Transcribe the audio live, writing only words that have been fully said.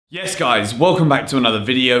Yes guys, welcome back to another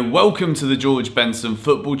video. Welcome to the George Benson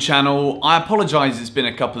football channel. I apologise, it's been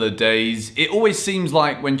a couple of days. It always seems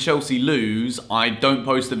like when Chelsea lose, I don't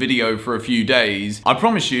post a video for a few days. I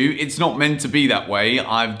promise you, it's not meant to be that way.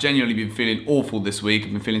 I've genuinely been feeling awful this week.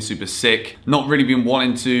 I've been feeling super sick. Not really been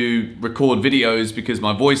wanting to record videos because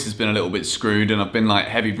my voice has been a little bit screwed and I've been like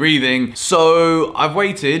heavy breathing. So I've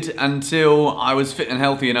waited until I was fit and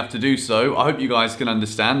healthy enough to do so. I hope you guys can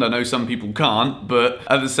understand. I know some people can't, but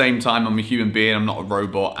at the same time, I'm a human being, I'm not a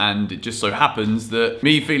robot, and it just so happens that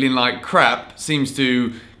me feeling like crap seems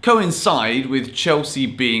to coincide with Chelsea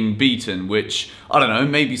being beaten, which, I don't know,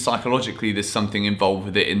 maybe psychologically there's something involved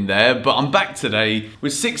with it in there, but I'm back today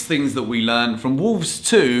with 6 things that we learned from Wolves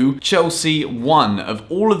 2, Chelsea 1.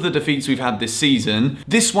 Of all of the defeats we've had this season,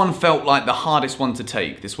 this one felt like the hardest one to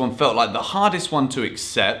take. This one felt like the hardest one to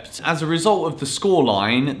accept. As a result of the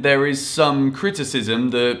scoreline, there is some criticism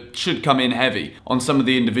that should come in heavy on some of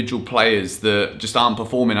the individual players that just aren't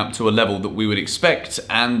performing up to a level that we would expect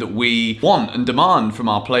and that we want and demand from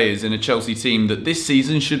our players in a Chelsea team that this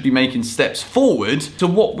season should be making steps forward to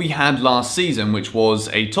what we had last season, which was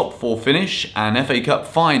a top 4 finish and FA Cup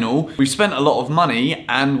final. We've spent a lot of money,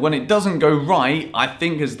 and when it doesn't go right, I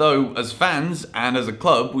think as though as fans and as a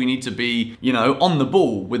club, we need to be, you know, on the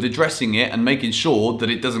ball with addressing it and making sure that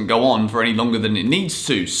it doesn't go on for any longer than it needs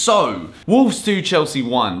to. So, Wolves 2, Chelsea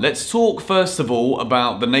 1. Let's talk first of all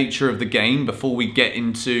about the nature of the game before we get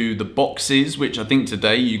into the boxes, which I think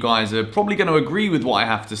today you guys are probably going to agree with what I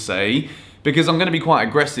have to say, because I'm going to be quite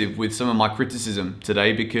aggressive with some of my criticism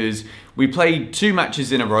today, because we played 2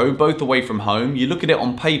 matches in a row, both away from home. You look at it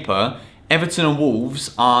on paper, Everton and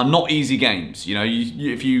Wolves are not easy games. You know,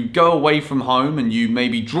 if you go away from home and you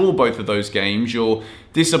maybe draw both of those games, you're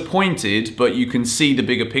disappointed, but you can see the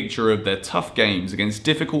bigger picture of their tough games against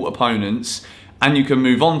difficult opponents and you can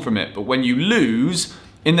move on from it. But when you lose,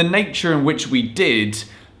 in the nature in which we did,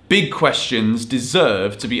 big questions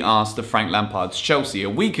deserve to be asked of Frank Lampard's Chelsea. A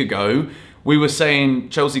week ago, we were saying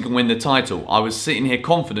Chelsea can win the title. I was sitting here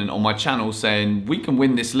confident on my channel saying we can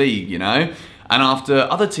win this league, you know? And after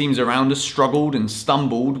other teams around us struggled and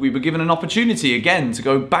stumbled, we were given an opportunity again to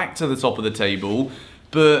go back to the top of the table.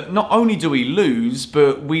 But not only do we lose,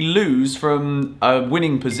 but we lose from a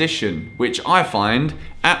winning position, which I find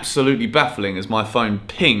absolutely baffling as my phone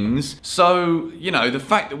pings. So, you know, the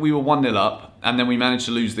fact that we were 1-0 up and then we managed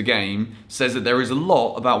to lose the game says that there is a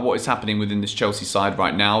lot about what is happening within this Chelsea side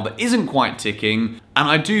right now that isn't quite ticking. And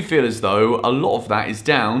I do feel as though a lot of that is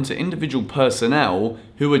down to individual personnel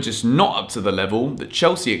who are just not up to the level that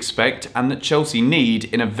Chelsea expect and that Chelsea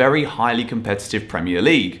need in a very highly competitive Premier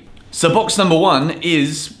League. So box number 1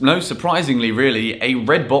 is, no surprisingly really, a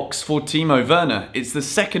red box for Timo Werner. It's the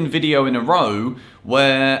 2nd video in a row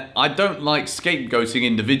where I don't like scapegoating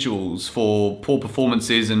individuals for poor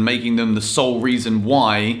performances and making them the sole reason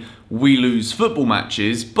why we lose football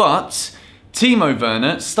matches, but Timo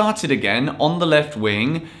Werner started again on the left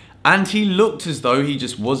wing and he looked as though he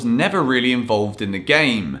just was never really involved in the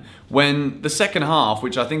game. When the second half,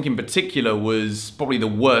 which I think in particular was probably the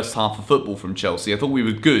worst half of football from Chelsea, I thought we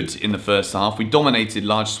were good in the first half. We dominated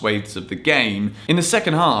large swathes of the game. In the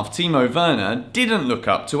second half, Timo Werner didn't look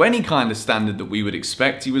up to any kind of standard that we would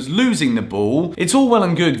expect. He was losing the ball. It's all well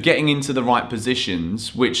and good getting into the right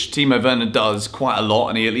positions, which Timo Werner does quite a lot,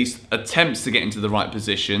 and he at least attempts to get into the right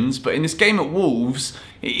positions. But in this game at Wolves,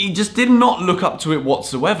 he just did not look up to it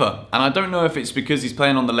whatsoever. And I don't know if it's because he's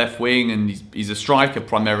playing on the left wing and he's a striker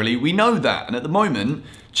primarily. We know that. And at the moment,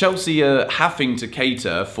 Chelsea are having to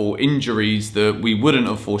cater for injuries that we wouldn't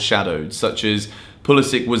have foreshadowed, such as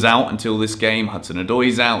Pulisic was out until this game,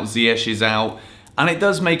 Hudson-Odoi's out, Ziyech is out. And it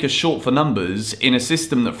does make us short for numbers in a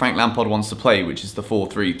system that Frank Lampard wants to play, which is the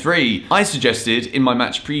 4-3-3. I suggested in my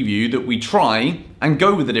match preview that we try and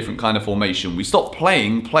go with a different kind of formation. We stop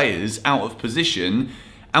playing players out of position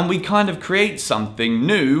and we kind of create something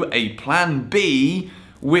new, a plan B,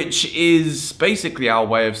 which is basically our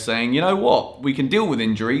way of saying, you know what, we can deal with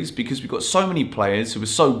injuries because we've got so many players who are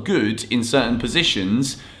so good in certain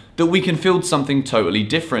positions that we can field something totally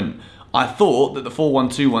different. I thought that the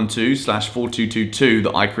 4-1-2-1-2/4-2-2-2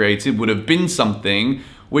 that I created would have been something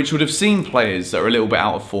which would have seen players that are a little bit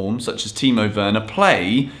out of form, such as Timo Werner,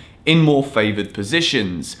 play in more favoured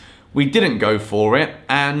positions. We didn't go for it,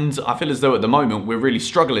 and I feel as though at the moment we're really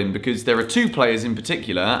struggling because there are 2 players in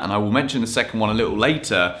particular, and I will mention the second one a little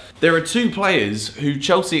later. There are 2 players who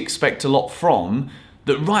Chelsea expect a lot from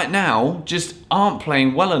that right now just aren't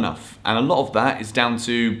playing well enough. And a lot of that is down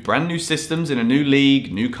to brand new systems in a new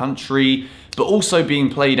league, new country, but also being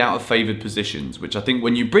played out of favoured positions, which I think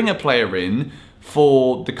when you bring a player in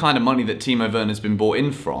for the kind of money that Timo Werner's been bought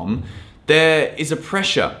in from, there is a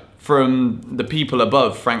pressure from the people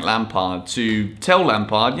above Frank Lampard to tell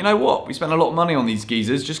Lampard, you know what, we spent a lot of money on these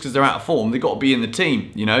geezers just because they're out of form. They've got to be in the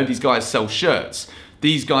team. You know, these guys sell shirts.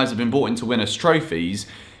 These guys have been brought in to win us trophies.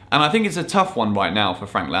 And I think it's a tough one right now for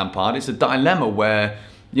Frank Lampard. It's a dilemma where,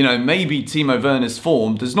 you know, maybe Timo Werner's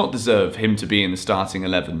form does not deserve him to be in the starting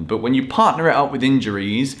 11. But when you partner it up with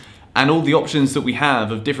injuries and all the options that we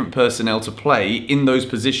have of different personnel to play in those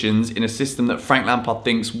positions in a system that Frank Lampard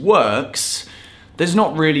thinks works, there's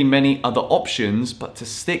not really many other options but to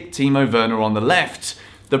stick Timo Werner on the left.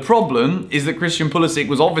 The problem is that Christian Pulisic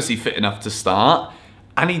was obviously fit enough to start,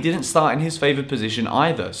 and he didn't start in his favoured position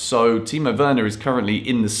either. So Timo Werner is currently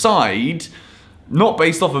in the side, not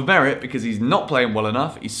based off of merit because he's not playing well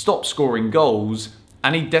enough, he's stopped scoring goals,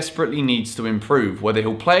 and he desperately needs to improve. Whether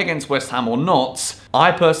he'll play against West Ham or not,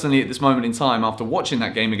 I personally at this moment in time, after watching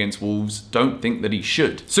that game against Wolves, don't think that he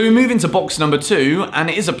should. So we move into box number 2, and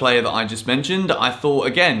it is a player that I just mentioned. I thought,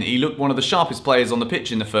 again, he looked one of the sharpest players on the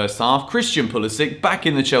pitch in the first half. Christian Pulisic, back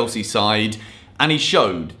in the Chelsea side, and he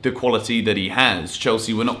showed the quality that he has.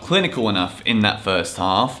 Chelsea were not clinical enough in that first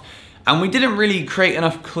half, and we didn't really create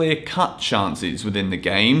enough clear-cut chances within the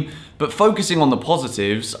game. But focusing on the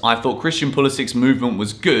positives, I thought Christian Pulisic's movement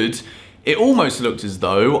was good. It almost looked as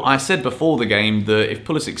though, I said before the game that if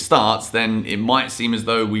Pulisic starts, then it might seem as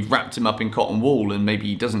though we've wrapped him up in cotton wool and maybe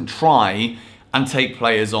he doesn't try and take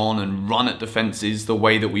players on and run at defences the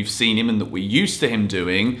way that we've seen him and that we're used to him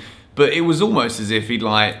doing. But it was almost as if he'd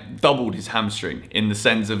like doubled his hamstring in the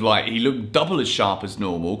sense of like he looked double as sharp as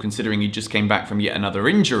normal considering he just came back from yet another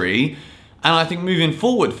injury. And I think moving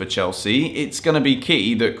forward for Chelsea, it's going to be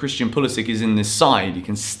key that Christian Pulisic is in this side. He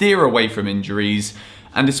can steer away from injuries.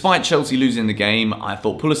 And despite Chelsea losing the game, I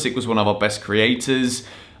thought Pulisic was one of our best creators.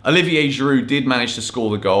 Olivier Giroud did manage to score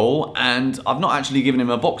the goal, and I've not actually given him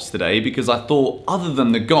a box today because I thought, other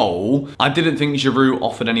than the goal, I didn't think Giroud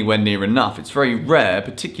offered anywhere near enough. It's very rare,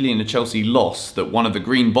 particularly in a Chelsea loss, that one of the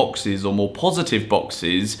green boxes or more positive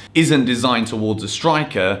boxes isn't designed towards a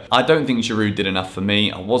striker. I don't think Giroud did enough for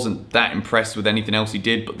me. I wasn't that impressed with anything else he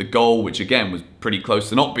did, but the goal, which again was pretty close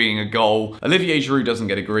to not being a goal. Olivier Giroud doesn't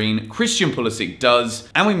get a green, Christian Pulisic does,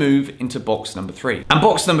 and we move into box number 3. And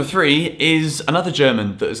box number 3 is another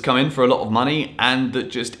German that has come in for a lot of money and that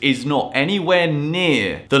just is not anywhere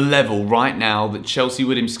near the level right now that Chelsea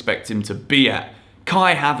would expect him to be at.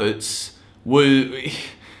 Kai Havertz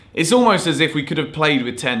it's almost as if we could have played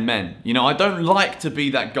with 10 men. You know, I don't like to be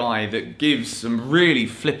that guy that gives some really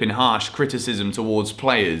flipping harsh criticism towards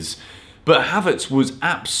players, but Havertz was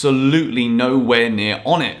absolutely nowhere near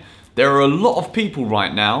on it. There are a lot of people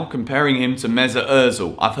right now comparing him to Mesut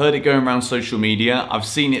Ozil. I've heard it going around social media. I've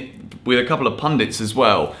seen it with a couple of pundits as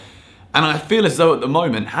well. And I feel as though at the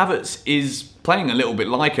moment, Havertz is playing a little bit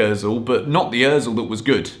like Ozil, but not the Ozil that was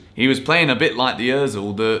good. He was playing a bit like the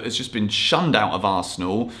Ozil that has just been shunned out of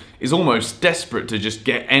Arsenal, is almost desperate to just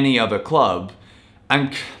get any other club.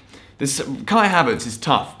 And this Kai Havertz is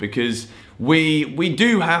tough because we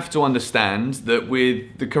do have to understand that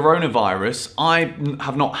with the coronavirus, I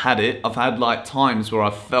have not had it. I've had like times where I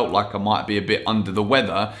felt like I might be a bit under the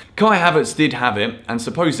weather. Kai Havertz did have it, and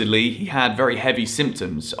supposedly he had very heavy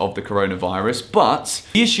symptoms of the coronavirus. But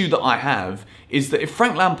the issue that I have is that if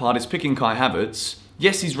Frank Lampard is picking Kai Havertz,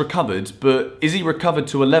 yes, he's recovered, but is he recovered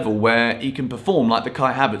to a level where he can perform like the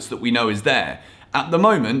Kai Havertz that we know is there? At the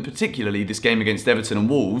moment, particularly this game against Everton and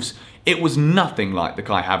Wolves, it was nothing like the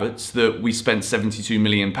Kai Havertz that we spent £72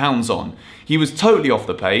 million on. He was totally off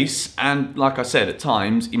the pace, and like I said, at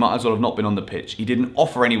times, he might as well have not been on the pitch. He didn't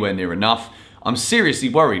offer anywhere near enough. I'm seriously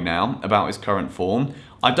worried now about his current form.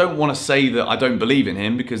 I don't want to say that I don't believe in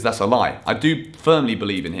him, because that's a lie. I do firmly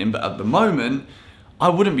believe in him, but at the moment, I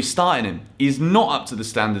wouldn't be starting him. He's not up to the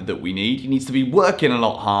standard that we need. He needs to be working a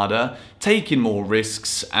lot harder, taking more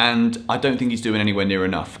risks, and I don't think he's doing anywhere near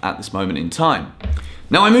enough at this moment in time.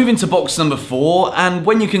 Now I move into box number 4, and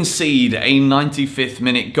when you concede a 95th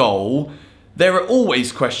minute goal, there are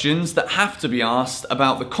always questions that have to be asked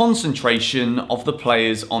about the concentration of the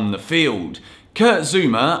players on the field. Kurt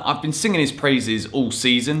Zouma, I've been singing his praises all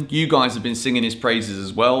season. You guys have been singing his praises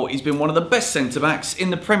as well. He's been one of the best centre-backs in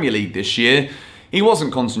the Premier League this year. He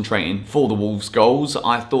wasn't concentrating for the Wolves goals.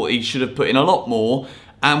 I thought he should have put in a lot more.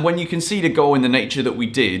 And when you concede a goal in the nature that we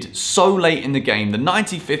did, so late in the game, the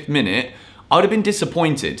 95th minute, I would have been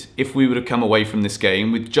disappointed if we would have come away from this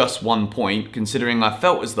game with just 1 point, considering I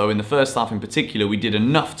felt as though in the first half in particular we did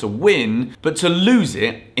enough to win, but to lose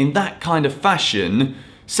it in that kind of fashion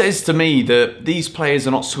says to me that these players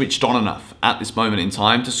are not switched on enough at this moment in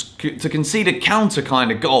time to concede a counter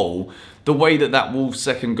kind of goal the way that that Wolves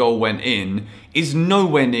second goal went in is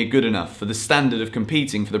nowhere near good enough for the standard of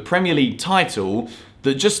competing for the Premier League title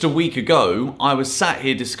that just a week ago I was sat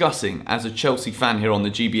here discussing as a Chelsea fan here on the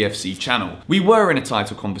GBFC channel. We were in a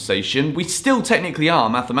title conversation, we still technically are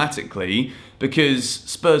mathematically, because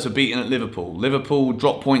Spurs were beaten at Liverpool. Liverpool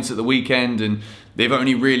dropped points at the weekend and they've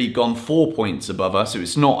only really gone 4 points above us, so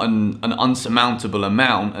it's not an unsurmountable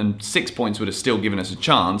amount, and 6 points would have still given us a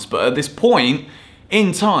chance. But at this point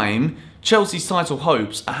in time, Chelsea's title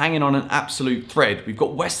hopes are hanging on an absolute thread. We've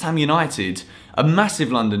got West Ham United, a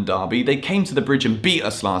massive London derby. They came to the Bridge and beat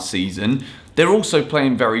us last season. They're also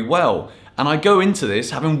playing very well. And I go into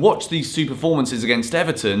this having watched these two performances against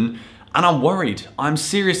Everton, and I'm worried. I'm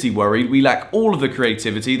seriously worried. We lack all of the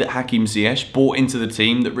creativity that Hakim Ziyech brought into the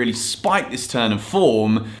team that really spiked this turn of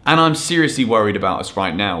form, and I'm seriously worried about us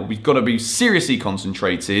right now. We've got to be seriously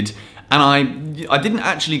concentrated. And I didn't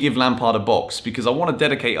actually give Lampard a box because I want to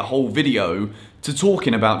dedicate a whole video to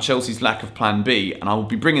talking about Chelsea's lack of plan B, and I will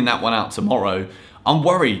be bringing that one out tomorrow. I'm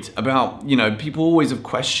worried about, people always have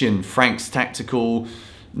questioned Frank's tactical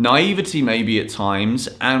naivety maybe at times,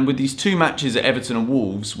 and with these two matches at Everton and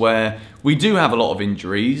Wolves where we do have a lot of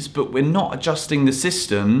injuries, but we're not adjusting the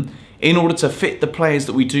system in order to fit the players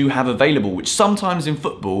that we do have available, which sometimes in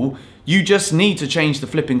football, you just need to change the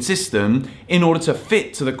flipping system in order to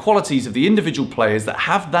fit to the qualities of the individual players that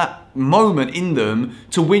have that moment in them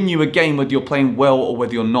to win you a game, whether you're playing well or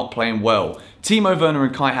whether you're not playing well. Timo Werner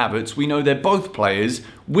and Kai Havertz, we know they're both players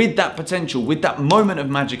with that potential, with that moment of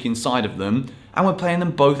magic inside of them, and we're playing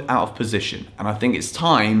them both out of position. And I think it's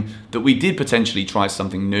time that we did potentially try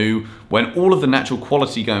something new when all of the natural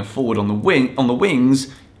quality going forward on the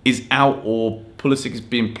wings is out, or Pulisic is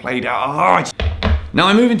being played out. Now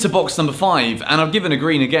I move into box number 5, and I've given a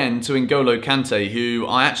green again to N'Golo Kante, who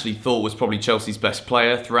I actually thought was probably Chelsea's best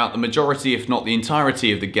player throughout the majority, if not the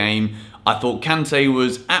entirety of the game. I thought Kante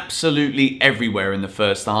was absolutely everywhere in the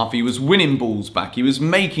first half. He was winning balls back, he was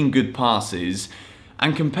making good passes,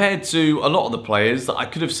 and compared to a lot of the players that I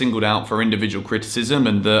could have singled out for individual criticism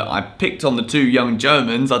and that I picked on the two young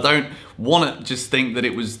Germans, I don't want to just think that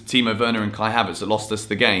it was Timo Werner and Kai Havertz that lost us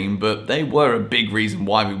the game, but they were a big reason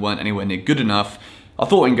why we weren't anywhere near good enough. I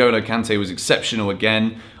thought N'Golo Kante was exceptional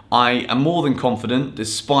again. I am more than confident,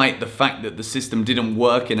 despite the fact that the system didn't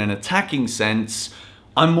work in an attacking sense,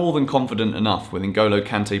 I'm more than confident enough with N'Golo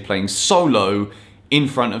Kante playing solo in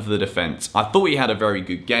front of the defence. I thought he had a very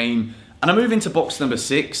good game. And I move into box number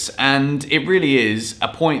 6, and it really is a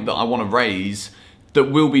point that I want to raise that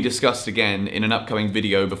will be discussed again in an upcoming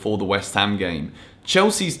video before the West Ham game.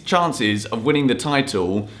 Chelsea's chances of winning the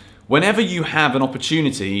title, whenever you have an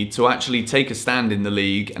opportunity to actually take a stand in the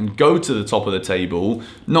league and go to the top of the table,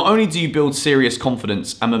 not only do you build serious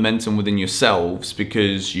confidence and momentum within yourselves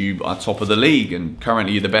because you are top of the league and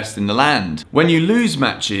currently you're the best in the land. When you lose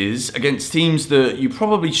matches against teams that you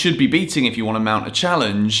probably should be beating if you want to mount a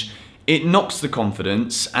challenge, it knocks the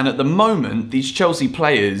confidence, and at the moment, these Chelsea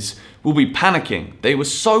players will be panicking. They were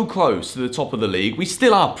so close to the top of the league. We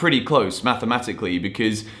still are pretty close mathematically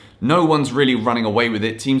because no one's really running away with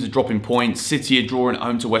it. Teams are dropping points. City are drawing at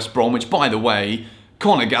home to West Brom, which, by the way,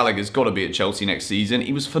 Conor Gallagher's got to be at Chelsea next season.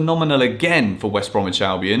 He was phenomenal again for West Bromwich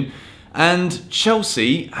Albion. And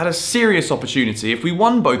Chelsea had a serious opportunity. If we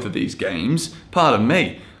won both of these games, pardon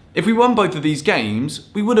me, if we won both of these games,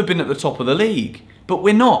 we would have been at the top of the league. But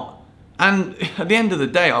we're not. And at the end of the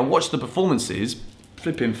day, I watched the performances.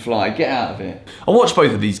 Flipping fly, get out of it. I watched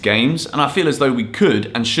both of these games, and I feel as though we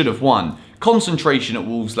could and should have won. Concentration at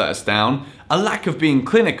Wolves let us down. A lack of being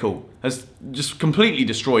clinical has just completely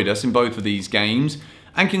destroyed us in both of these games,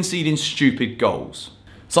 and conceding stupid goals.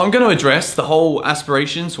 So I'm going to address the whole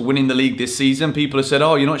aspirations for winning the league this season. People have said,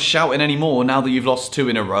 oh, you're not shouting anymore now that you've lost 2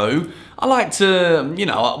 in a row. I like to,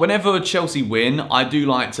 whenever Chelsea win, I do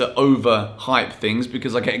like to overhype things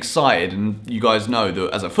because I get excited, and you guys know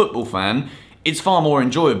that as a football fan, it's far more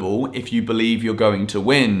enjoyable if you believe you're going to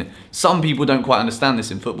win. Some people don't quite understand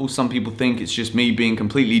this in football. Some people think it's just me being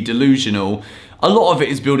completely delusional. A lot of it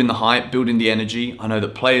is building the hype, building the energy. I know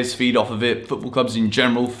that players feed off of it. Football clubs in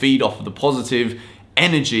general feed off of the positive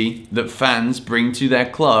energy that fans bring to their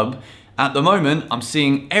club. At the moment, I'm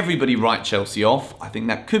seeing everybody write Chelsea off. I think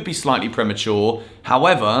that could be slightly premature.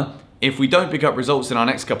 However, if we don't pick up results in our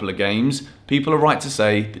next couple of games, people are right to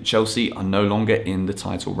say that Chelsea are no longer in the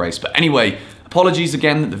title race. But anyway, apologies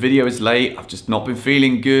again that the video is late. I've just not been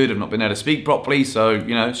feeling good. I've not been able to speak properly. So,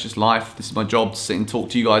 it's just life. This is my job, to sit and talk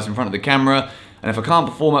to you guys in front of the camera. And if I can't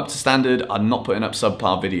perform up to standard, I'm not putting up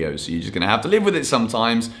subpar videos. So you're just going to have to live with it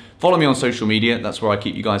sometimes. Follow me on social media. That's where I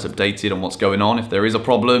keep you guys updated on what's going on if there is a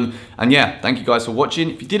problem. And yeah, thank you guys for watching.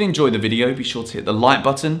 If you did enjoy the video, be sure to hit the like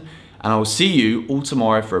button. and I will see you all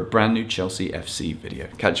tomorrow for a brand new Chelsea FC video.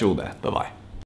 Catch you all there. Bye-bye.